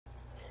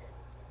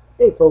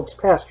Hey folks,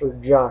 Pastor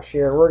Josh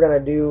here, and we're going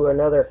to do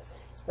another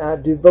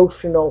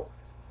devotional,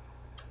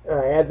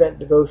 Advent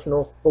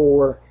devotional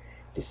for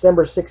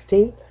December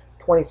 16th,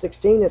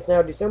 2016. It's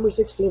now December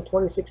 16th,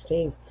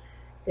 2016,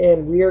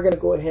 and we are going to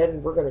go ahead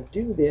and we're going to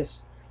do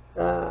this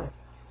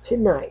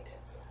tonight.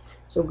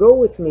 So go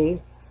with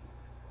me,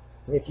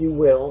 if you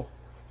will,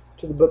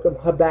 to the book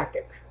of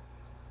Habakkuk,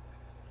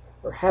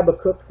 or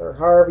Habakkuk, or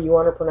however you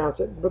want to pronounce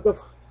it. The book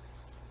of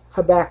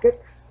Habakkuk,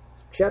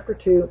 chapter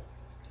 2.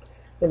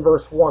 In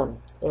verse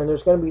 1, and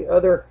there's going to be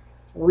other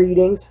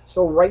readings,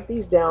 so write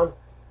these down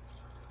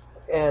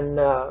and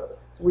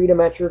read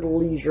them at your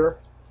leisure.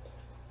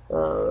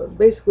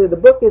 Basically, the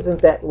book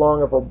isn't that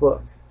long of a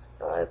book.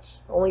 It's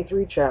only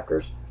 3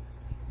 chapters.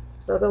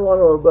 It's not that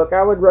long of a book.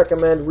 I would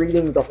recommend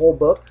reading the whole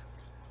book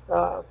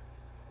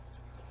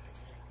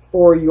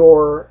for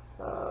your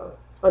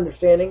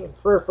understanding, and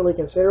prayerfully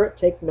consider it.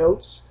 Take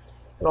notes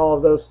and all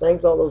of those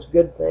things, all those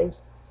good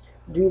things.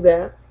 Do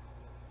that.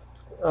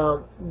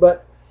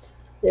 But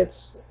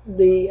it's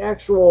the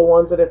actual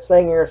ones that it's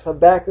saying here is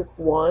Habakkuk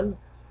 1,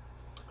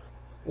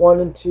 1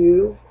 and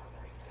 2,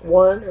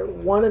 1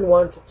 and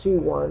 1 to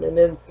 2:1, and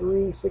then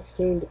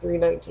 3:16 to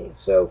 3:19.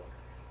 So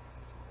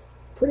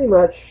pretty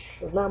much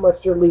there's not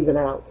much they're leaving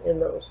out in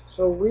those.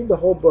 So read the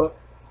whole book.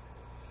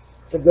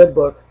 It's a good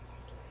book.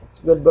 It's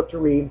a good book to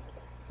read.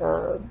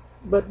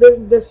 But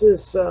this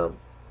is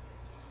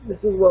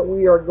what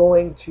we are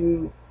going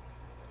to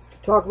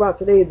talk about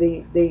today.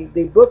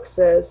 The book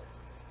says,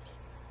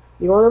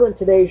 the ornament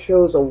today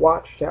shows a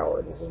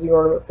watchtower. This is the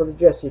ornament for the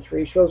Jesse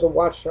tree. It shows a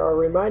watchtower,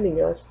 reminding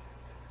us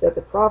that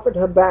the prophet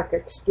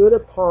Habakkuk stood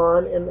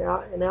upon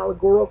an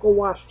allegorical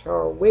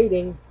watchtower,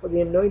 waiting for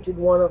the anointed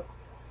one of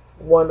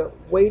the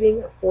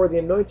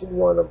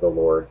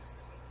Lord,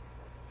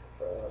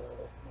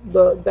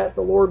 that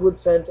the Lord would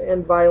send to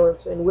end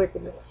violence and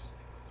wickedness.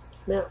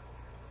 Now,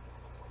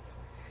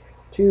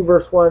 2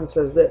 verse 1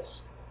 says this: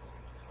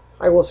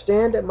 I will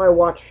stand at my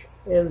watch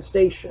and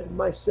station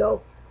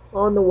myself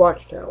on the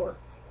watchtower.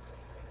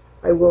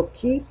 I will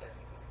keep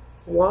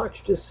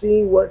watch to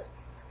see what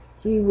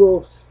he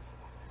will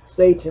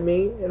say to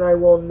me, and I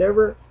will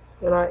never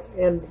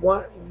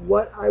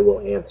what I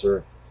will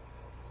answer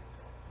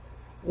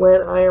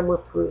when I am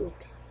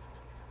reproved.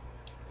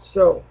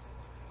 So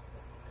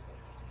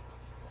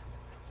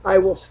I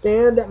will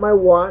stand at my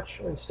watch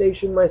and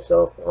station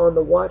myself on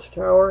the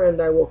watchtower,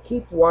 and I will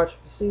keep watch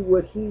to see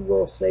what he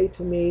will say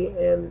to me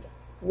and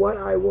what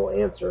I will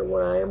answer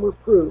when I am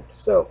reproved.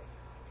 So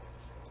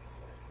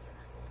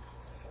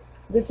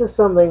this is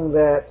something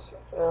that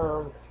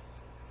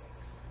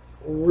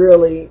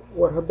really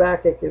what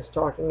Habakkuk is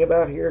talking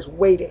about here is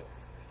waiting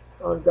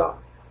on God.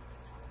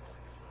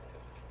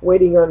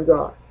 Waiting on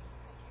God.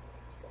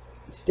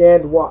 We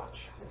stand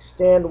watch. We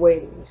stand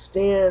waiting. We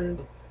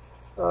stand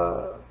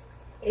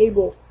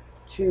able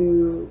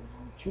to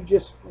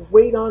just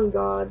wait on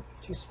God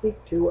to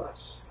speak to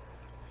us.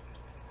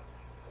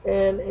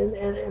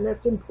 And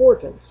that's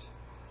important.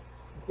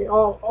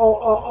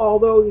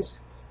 Although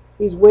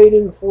He's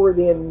waiting for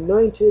the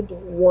anointed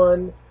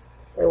one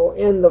that will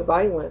end the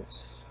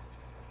violence.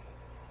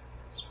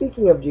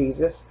 Speaking of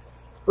Jesus,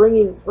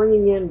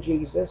 bringing in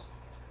Jesus.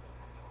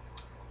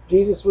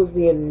 Jesus was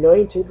the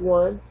anointed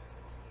one.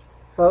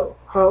 How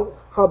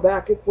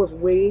Habakkuk was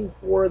waiting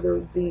for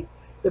the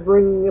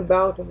bringing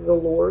about of the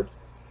Lord,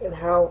 and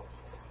how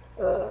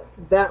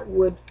that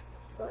would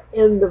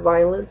end the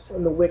violence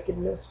and the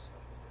wickedness.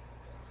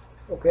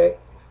 Okay,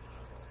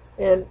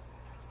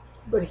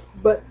 But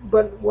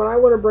what I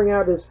want to bring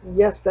out is,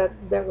 yes, that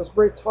was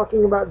great,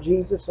 talking about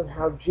Jesus and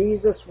how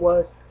Jesus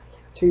was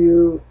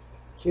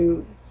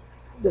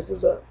this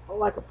is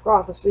like a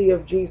prophecy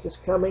of Jesus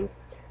coming,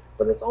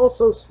 but it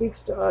also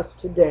speaks to us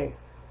today.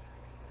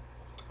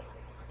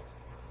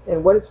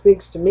 And what it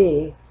speaks to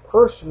me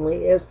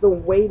personally is the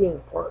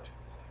waiting part.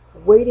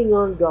 Waiting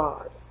on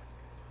God.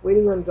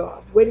 Waiting on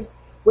God. Waiting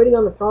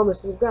on the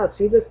promises of God.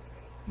 See, this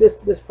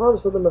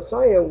promise of the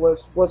Messiah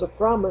was a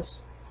promise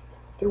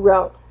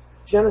throughout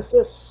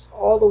Genesis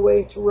all the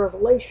way to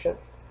Revelation.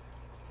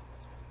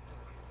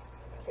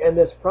 And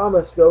this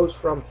promise goes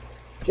from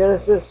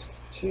Genesis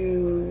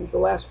to the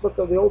last book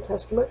of the Old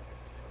Testament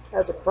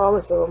as a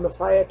promise of a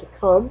Messiah to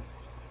come.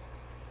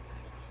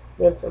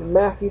 Then from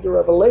Matthew to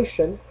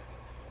Revelation,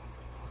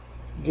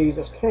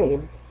 Jesus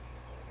came.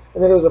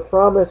 And then it was a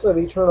promise of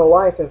eternal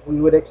life if we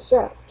would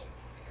accept.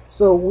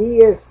 So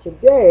we as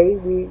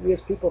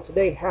people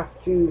today have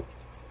to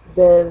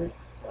then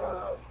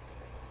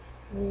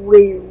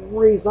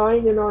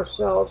resign in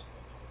ourselves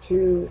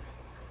to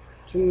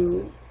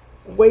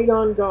wait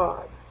on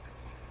God,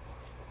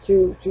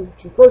 to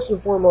first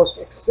and foremost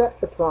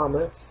accept the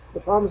promise. The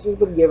promise has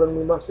been given,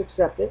 we must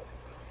accept it,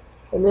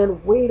 and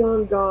then wait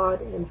on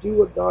God and do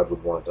what God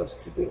would want us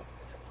to do.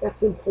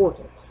 That's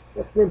important.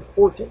 That's an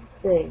important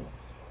thing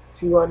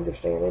to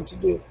understand and to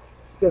do,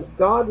 because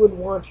God would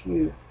want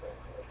you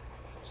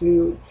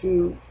to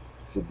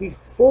be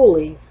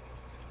fully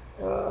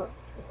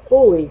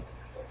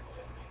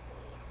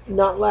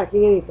not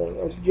lacking anything,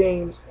 as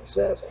James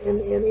says. And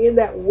in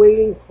that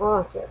waiting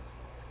process,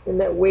 in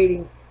that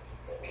waiting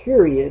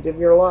period of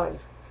your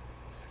life.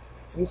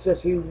 He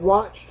says he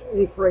watched and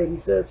he prayed. He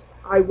says,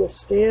 I will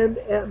stand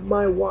at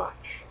my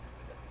watch.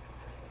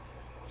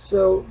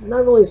 So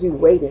not only is he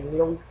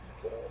waiting,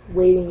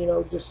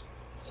 just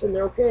sitting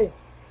there, okay,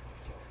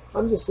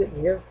 I'm just sitting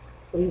here,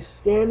 but he's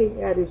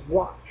standing at his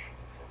watch.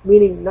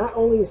 Meaning not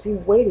only is he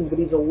waiting, but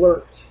he's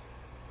alert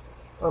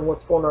on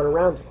what's going on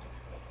around him.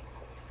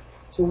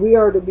 So we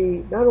are to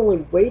be not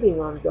only waiting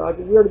on God,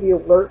 but we are to be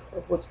alert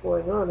of what's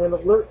going on and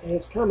alert to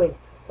his coming,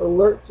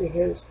 alert to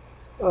his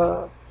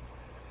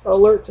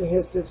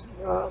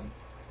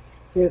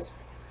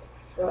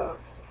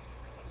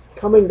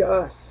coming to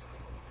us,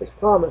 his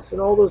promise, and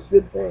all those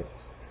good things.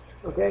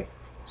 Okay?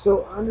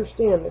 So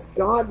understand that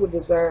God would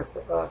desire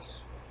for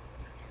us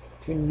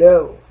to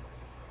know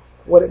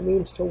what it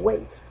means to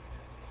wait,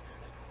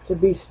 to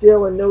be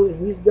still and know that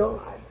he's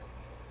God.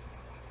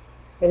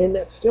 And in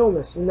that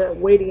stillness, in that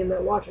waiting, in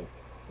that watching,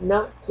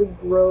 not to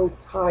grow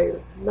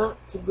tired, not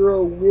to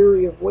grow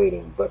weary of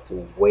waiting, but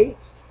to wait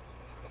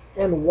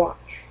and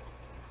watch.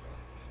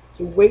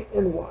 To wait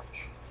and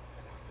watch.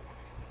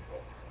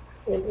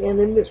 And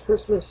in this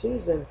Christmas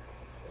season,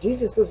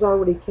 Jesus has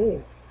already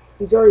came.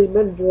 He's already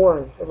been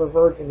born of a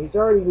virgin. He's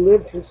already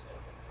lived his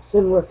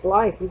sinless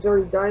life. He's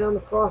already died on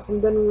the cross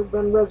and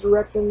been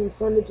resurrected and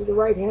ascended to the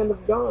right hand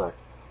of God.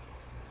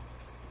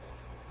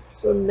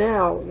 So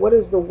now, what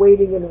is the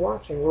waiting and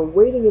watching? We're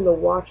waiting in the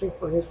watching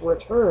for his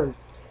return.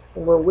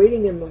 And we're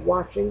waiting in the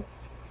watching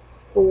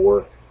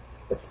for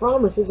the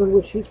promises in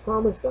which he's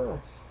promised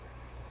us.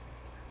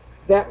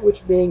 That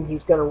which being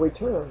he's going to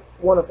return.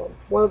 One of them.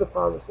 One of the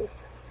promises.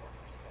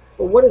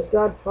 But what has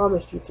God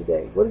promised you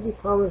today? What has he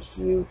promised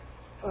you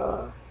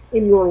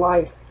in your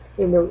life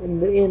in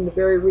the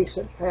very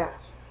recent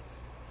past?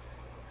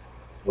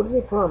 What has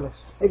he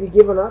promised? Have you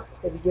given up?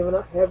 Have you given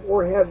up?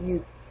 Or have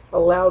you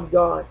allowed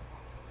God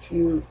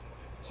to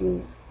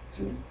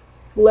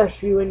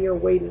bless you in your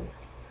waiting?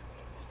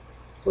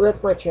 So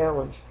that's my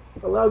challenge.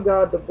 Allow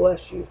God to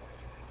bless you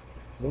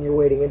in your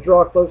waiting and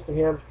draw close to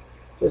him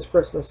this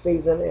Christmas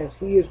season as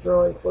he is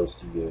drawing close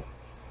to you.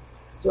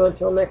 So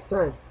until next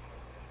time,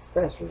 it's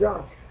Pastor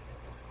Josh.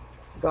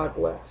 God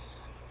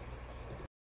bless.